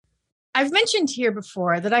I've mentioned here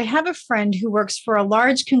before that I have a friend who works for a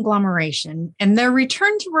large conglomeration, and their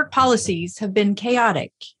return to work policies have been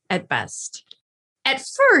chaotic at best. At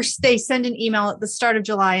first, they sent an email at the start of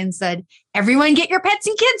July and said, "Everyone get your pets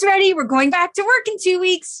and kids ready. We're going back to work in 2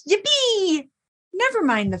 weeks. Yippee!" Never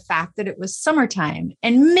mind the fact that it was summertime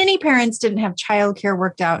and many parents didn't have childcare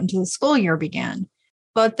worked out until the school year began.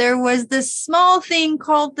 But there was this small thing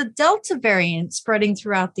called the Delta variant spreading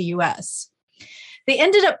throughout the US. They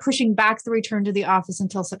ended up pushing back the return to the office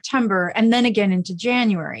until September and then again into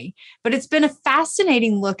January. But it's been a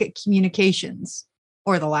fascinating look at communications,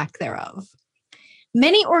 or the lack thereof.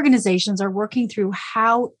 Many organizations are working through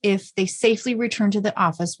how, if they safely return to the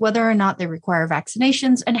office, whether or not they require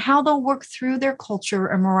vaccinations, and how they'll work through their culture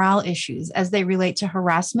and morale issues as they relate to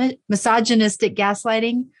harassment, misogynistic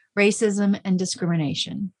gaslighting, racism, and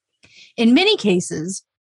discrimination. In many cases,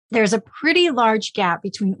 there's a pretty large gap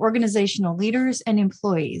between organizational leaders and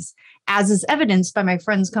employees, as is evidenced by my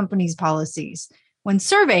friend's company's policies. When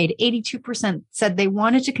surveyed, 82% said they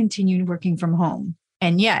wanted to continue working from home.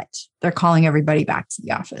 And yet, they're calling everybody back to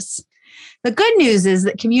the office. The good news is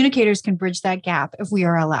that communicators can bridge that gap if we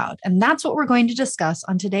are allowed. And that's what we're going to discuss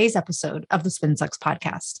on today's episode of the Spin Sucks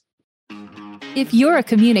podcast. If you're a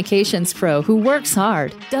communications pro who works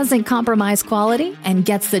hard, doesn't compromise quality, and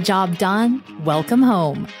gets the job done, welcome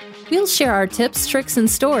home. We'll share our tips, tricks, and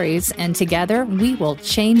stories, and together we will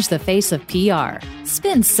change the face of PR.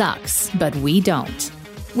 Spin sucks, but we don't.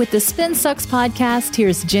 With the Spin Sucks podcast,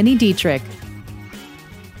 here's Gini Dietrich.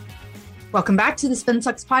 Welcome back to the Spin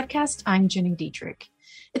Sucks podcast. I'm Gini Dietrich.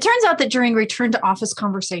 It turns out that during return to office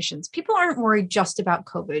conversations, people aren't worried just about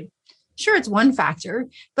COVID. Sure, it's one factor,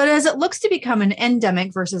 but as it looks to become an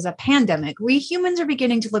endemic versus a pandemic, we humans are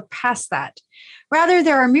beginning to look past that. Rather,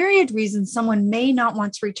 there are myriad reasons someone may not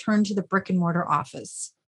want to return to the brick and mortar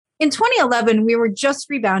office. In 2011, we were just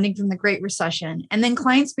rebounding from the Great Recession, and then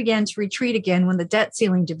clients began to retreat again when the debt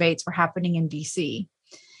ceiling debates were happening in DC.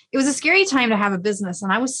 It was a scary time to have a business,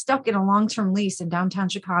 and I was stuck in a long-term lease in downtown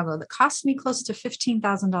Chicago that cost me close to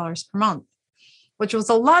 $15,000 per month, which was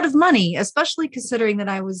a lot of money, especially considering that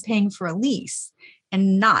I was paying for a lease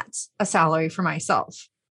and not a salary for myself.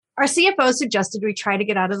 Our CFO suggested we try to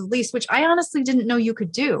get out of the lease, which I honestly didn't know you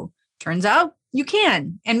could do. Turns out you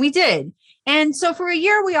can, and we did. And so for a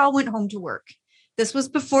year, we all went home to work. This was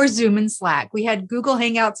before Zoom and Slack. We had Google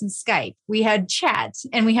Hangouts and Skype. We had chat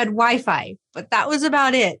and we had Wi-Fi, but that was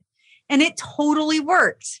about it. And it totally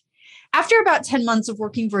worked. After about 10 months of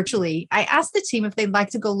working virtually, I asked the team if they'd like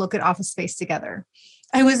to go look at office space together.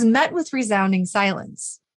 I was met with resounding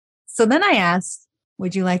silence. So then I asked,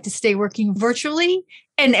 would you like to stay working virtually?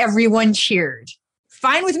 And everyone cheered.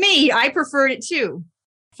 Fine with me. I preferred it too.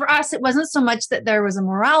 For us, it wasn't so much that there was a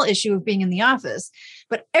morale issue of being in the office,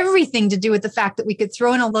 but everything to do with the fact that we could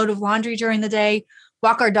throw in a load of laundry during the day,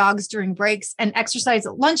 walk our dogs during breaks, and exercise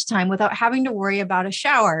at lunchtime without having to worry about a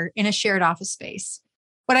shower in a shared office space.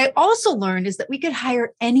 What I also learned is that we could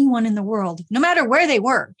hire anyone in the world, no matter where they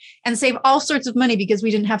were, and save all sorts of money because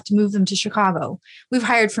we didn't have to move them to Chicago. We've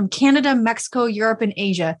hired from Canada, Mexico, Europe, and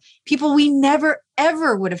Asia, people we never,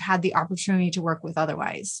 ever would have had the opportunity to work with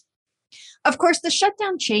otherwise. Of course, the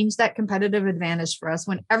shutdown changed that competitive advantage for us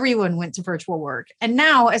when everyone went to virtual work. And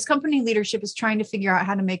now, as company leadership is trying to figure out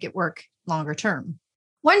how to make it work longer term.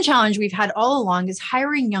 One challenge we've had all along is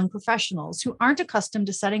hiring young professionals who aren't accustomed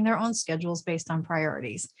to setting their own schedules based on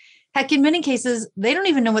priorities. Heck, in many cases, they don't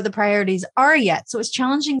even know what the priorities are yet. So it's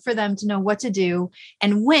challenging for them to know what to do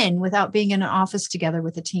and when without being in an office together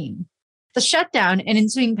with a team. The shutdown and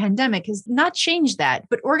ensuing pandemic has not changed that,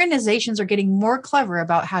 but organizations are getting more clever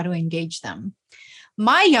about how to engage them.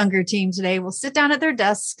 My younger team today will sit down at their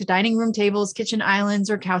desks, dining room tables, kitchen islands,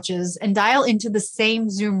 or couches, and dial into the same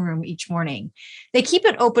Zoom room each morning. They keep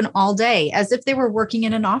it open all day as if they were working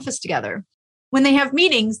in an office together. When they have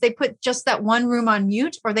meetings, they put just that one room on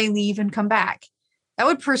mute or they leave and come back. That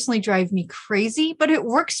would personally drive me crazy, but it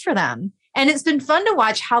works for them. And it's been fun to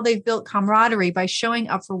watch how they've built camaraderie by showing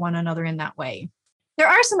up for one another in that way. There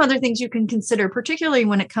are some other things you can consider, particularly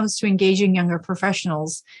when it comes to engaging younger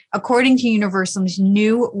professionals, according to Universum's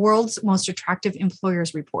new World's Most Attractive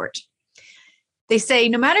Employers report. They say,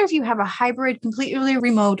 no matter if you have a hybrid, completely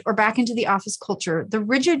remote, or back into the office culture, the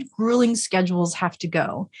rigid, grueling schedules have to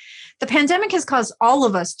go. The pandemic has caused all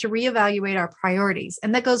of us to reevaluate our priorities,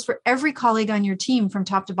 and that goes for every colleague on your team from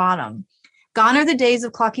top to bottom. Gone are the days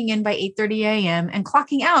of clocking in by 8:30 a.m. and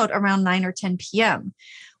clocking out around 9 or 10 p.m.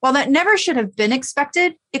 While that never should have been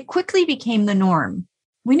expected, it quickly became the norm.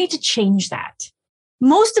 We need to change that.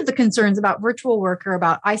 Most of the concerns about virtual work are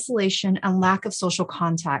about isolation and lack of social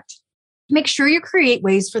contact. Make sure you create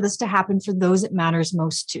ways for this to happen for those it matters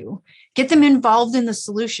most to. Get them involved in the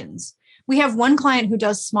solutions. We have one client who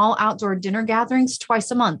does small outdoor dinner gatherings twice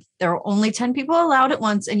a month. There are only 10 people allowed at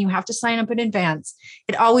once, and you have to sign up in advance.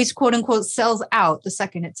 It always, quote unquote, sells out the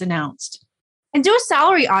second it's announced. And do a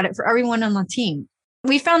salary audit for everyone on the team.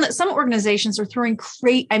 We found that some organizations are throwing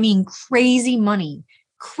crazy money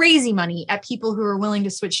at people who are willing to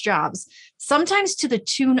switch jobs, sometimes to the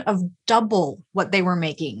tune of double what they were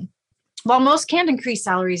making. While most can increase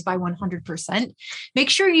salaries by 100%,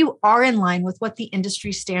 make sure you are in line with what the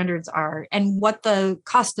industry standards are and what the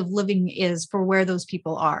cost of living is for where those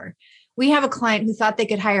people are. We have a client who thought they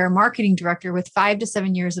could hire a marketing director with 5 to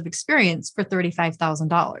 7 years of experience for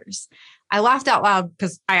 $35,000. I laughed out loud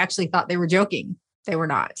because I actually thought they were joking. They were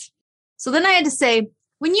not. So then I had to say,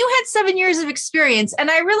 when you had 7 years of experience,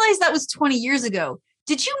 and I realized that was 20 years ago,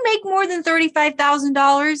 did you make more than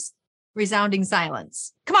 $35,000? Resounding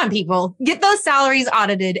silence. Come on, people, get those salaries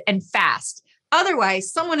audited and fast.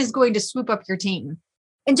 Otherwise, someone is going to swoop up your team.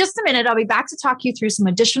 In just a minute, I'll be back to talk you through some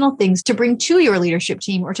additional things to bring to your leadership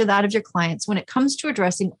team or to that of your clients when it comes to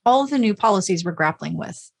addressing all of the new policies we're grappling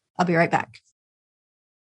with. I'll be right back.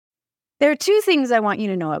 There are two things I want you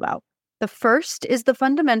to know about. The first is the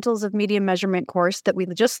Fundamentals of Media Measurement course that we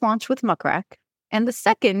just launched with Muckrack, and the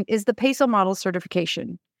second is the PESO Model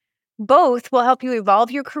certification. Both will help you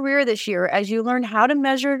evolve your career this year as you learn how to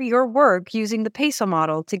measure your work using the PESO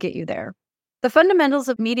model to get you there. The Fundamentals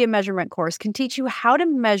of Media Measurement course can teach you how to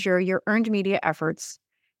measure your earned media efforts,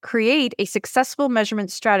 create a successful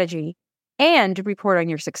measurement strategy, and report on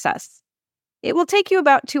your success. It will take you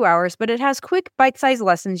about 2 hours, but it has quick, bite-sized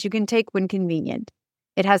lessons you can take when convenient.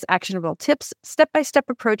 It has actionable tips, step-by-step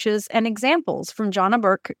approaches, and examples from Jonna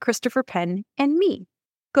Burke, Christopher Penn, and me.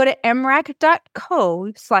 Go to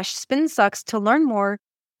mrac.co/spinsucks to learn more,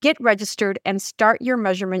 get registered, and start your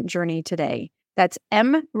measurement journey today. That's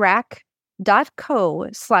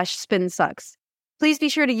mrac.co/spinsucks. Please be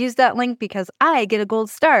sure to use that link because I get a gold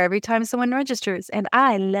star every time someone registers, and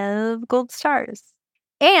I love gold stars.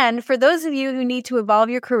 And for those of you who need to evolve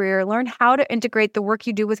your career, learn how to integrate the work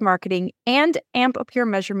you do with marketing and amp up your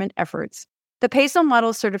measurement efforts, the PESO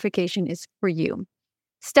Model certification is for you.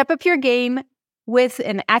 Step up your game with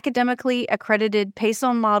an academically accredited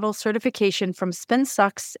PESO Model certification from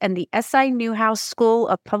SpinSucks and the SI Newhouse School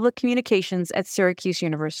of Public Communications at Syracuse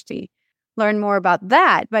University. Learn more about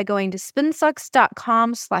that by going to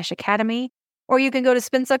spinsucks.com/academy, or you can go to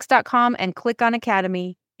spinsucks.com and click on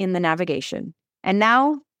Academy in the navigation. And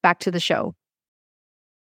now, back to the show.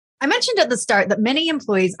 I mentioned at the start that many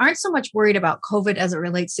employees aren't so much worried about COVID as it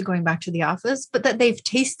relates to going back to the office, but that they've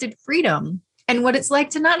tasted freedom and what it's like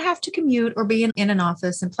to not have to commute or be in an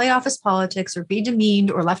office and play office politics or be demeaned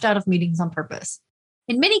or left out of meetings on purpose.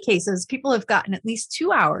 In many cases, people have gotten at least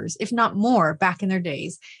 2 hours, if not more, back in their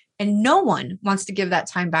days, and no one wants to give that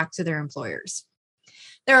time back to their employers.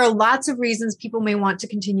 There are lots of reasons people may want to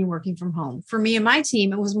continue working from home. For me and my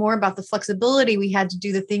team, it was more about the flexibility we had to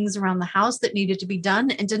do the things around the house that needed to be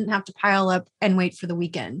done and didn't have to pile up and wait for the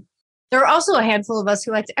weekend. There are also a handful of us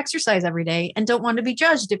who like to exercise every day and don't want to be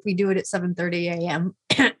judged if we do it at 7:30 a.m.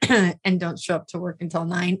 and don't show up to work until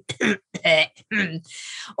 9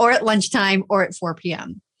 or at lunchtime or at 4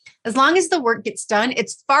 p.m. As long as the work gets done,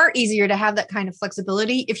 it's far easier to have that kind of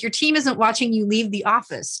flexibility if your team isn't watching you leave the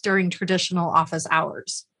office during traditional office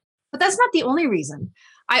hours. But that's not the only reason.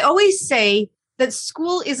 I always say that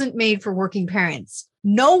school isn't made for working parents.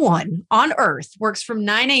 No one on earth works from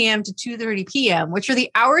 9 a.m. to 2:30 p.m., which are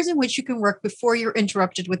the hours in which you can work before you're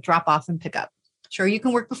interrupted with drop off and pickup. Sure, you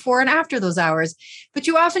can work before and after those hours, but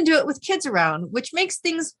you often do it with kids around, which makes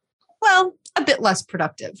things, well, a bit less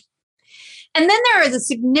productive. And then there are the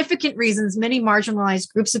significant reasons many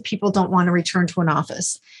marginalized groups of people don't want to return to an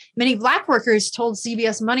office. Many Black workers told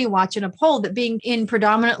CBS Money Watch in a poll that being in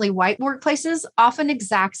predominantly white workplaces often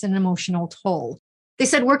exacts an emotional toll. They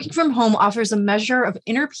said working from home offers a measure of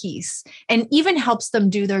inner peace and even helps them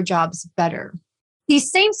do their jobs better.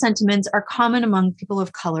 These same sentiments are common among people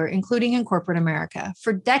of color, including in corporate America.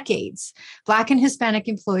 For decades, Black and Hispanic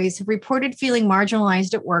employees have reported feeling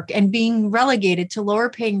marginalized at work and being relegated to lower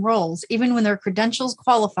paying roles, even when their credentials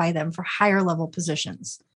qualify them for higher level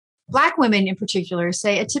positions. Black women in particular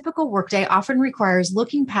say a typical workday often requires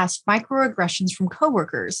looking past microaggressions from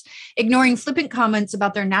coworkers, ignoring flippant comments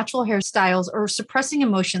about their natural hairstyles, or suppressing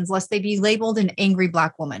emotions lest they be labeled an angry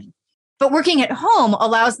Black woman. But working at home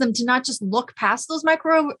allows them to not just look past those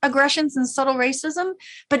microaggressions and subtle racism,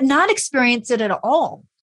 but not experience it at all.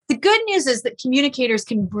 The good news is that communicators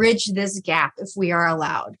can bridge this gap if we are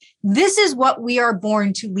allowed. This is what we are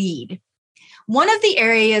born to lead. One of the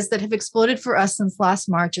areas that have exploded for us since last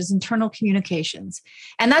March is internal communications.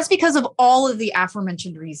 And that's because of all of the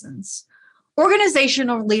aforementioned reasons.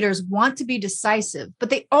 Organizational leaders want to be decisive, but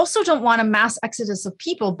they also don't want a mass exodus of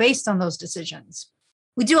people based on those decisions.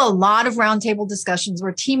 We do a lot of roundtable discussions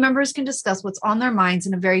where team members can discuss what's on their minds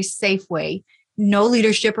in a very safe way. No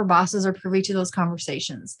leadership or bosses are privy to those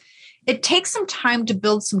conversations. It takes some time to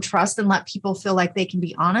build some trust and let people feel like they can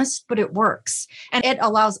be honest, but it works. And it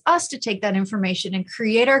allows us to take that information and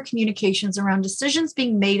create our communications around decisions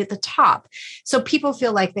being made at the top so people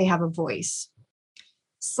feel like they have a voice.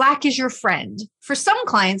 Slack is your friend. For some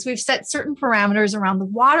clients, we've set certain parameters around the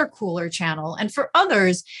water cooler channel, and for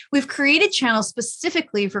others, we've created channels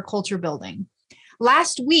specifically for culture building.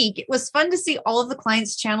 Last week, it was fun to see all of the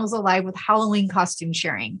clients' channels alive with Halloween costume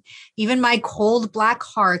sharing. Even my cold black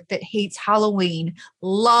heart that hates Halloween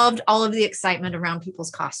loved all of the excitement around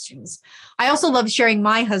people's costumes. I also loved sharing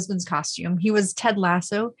my husband's costume. He was Ted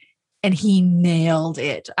Lasso, and he nailed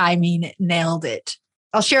it. I mean, nailed it.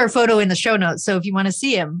 I'll share a photo in the show notes, so if you want to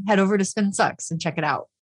see him, head over to Spin Sucks and check it out.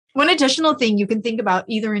 One additional thing you can think about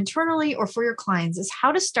either internally or for your clients is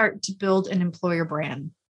how to start to build an employer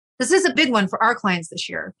brand. This is a big one for our clients this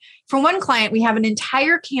year. For one client, we have an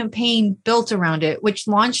entire campaign built around it, which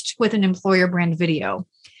launched with an employer brand video.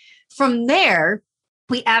 From there,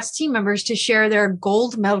 we asked team members to share their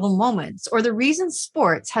gold medal moments or the reasons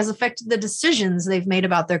sports has affected the decisions they've made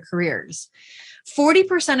about their careers.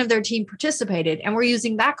 40% of their team participated, and we're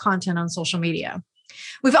using that content on social media.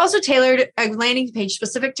 We've also tailored a landing page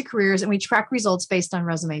specific to careers, and we track results based on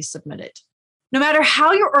resumes submitted. No matter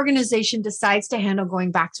how your organization decides to handle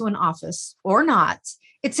going back to an office or not,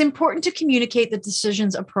 it's important to communicate the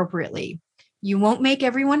decisions appropriately. You won't make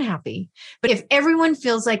everyone happy, but if everyone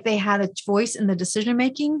feels like they had a voice in the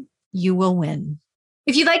decision-making, you will win.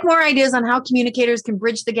 If you'd like more ideas on how communicators can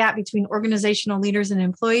bridge the gap between organizational leaders and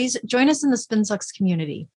employees, join us in the SpinSucks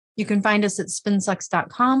community. You can find us at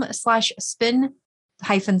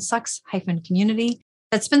spinsucks.com/spin-sucks-community.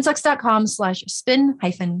 That's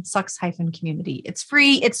spinsucks.com/spin-sucks-community. It's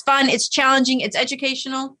free, it's fun, it's challenging, it's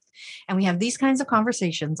educational, and we have these kinds of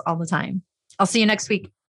conversations all the time. I'll see you next week.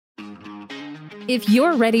 If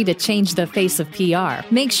you're ready to change the face of PR,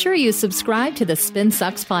 make sure you subscribe to the Spin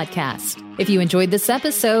Sucks podcast. If you enjoyed this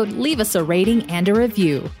episode, leave us a rating and a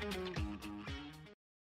review.